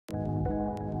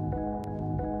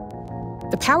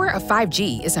The power of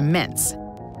 5G is immense,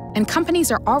 and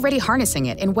companies are already harnessing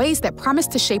it in ways that promise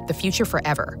to shape the future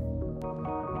forever.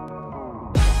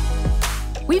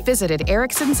 We visited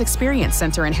Ericsson's Experience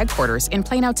Center and headquarters in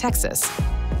Plano, Texas,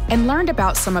 and learned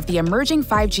about some of the emerging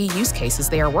 5G use cases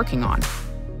they are working on.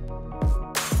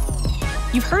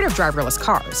 You've heard of driverless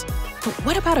cars, but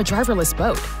what about a driverless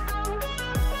boat?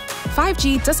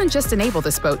 5G doesn't just enable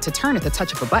this boat to turn at the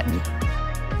touch of a button.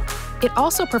 It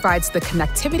also provides the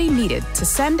connectivity needed to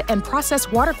send and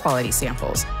process water quality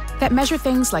samples that measure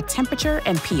things like temperature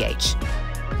and pH.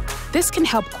 This can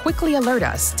help quickly alert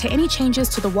us to any changes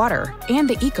to the water and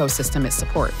the ecosystem it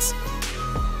supports.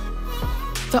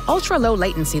 The ultra-low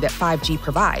latency that 5G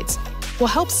provides will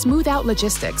help smooth out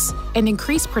logistics and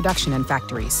increase production in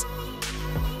factories.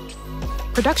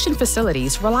 Production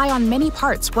facilities rely on many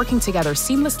parts working together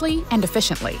seamlessly and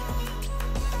efficiently.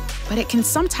 But it can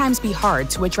sometimes be hard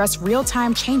to address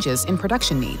real-time changes in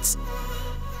production needs.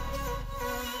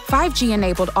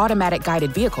 5G-enabled automatic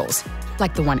guided vehicles,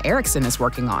 like the one Ericsson is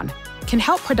working on, can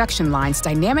help production lines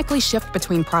dynamically shift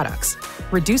between products,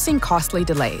 reducing costly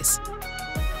delays.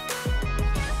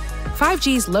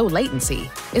 5G's low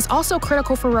latency is also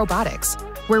critical for robotics,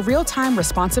 where real-time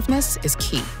responsiveness is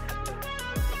key.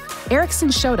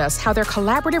 Ericsson showed us how their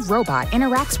collaborative robot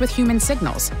interacts with human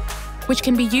signals, which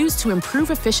can be used to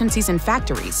improve efficiencies in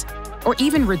factories or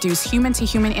even reduce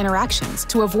human-to-human interactions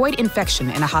to avoid infection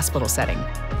in a hospital setting.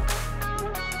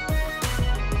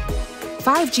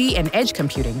 5G and edge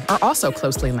computing are also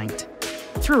closely linked.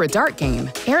 Through a dart game,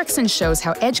 Ericsson shows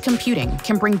how edge computing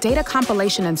can bring data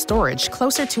compilation and storage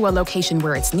closer to a location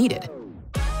where it's needed,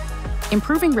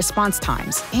 improving response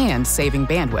times and saving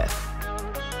bandwidth.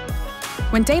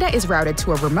 When data is routed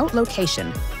to a remote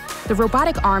location, the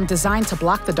robotic arm designed to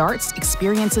block the darts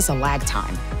experiences a lag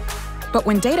time. But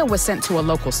when data was sent to a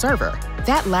local server,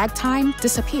 that lag time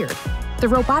disappeared. The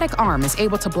robotic arm is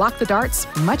able to block the darts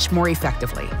much more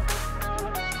effectively.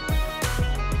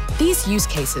 These use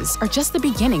cases are just the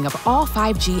beginning of all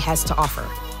 5G has to offer.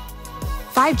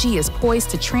 5G is poised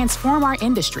to transform our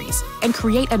industries and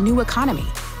create a new economy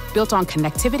built on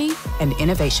connectivity and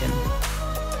innovation.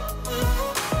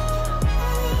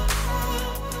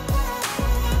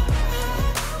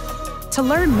 To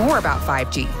learn more about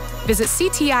 5G, visit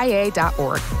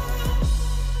ctia.org.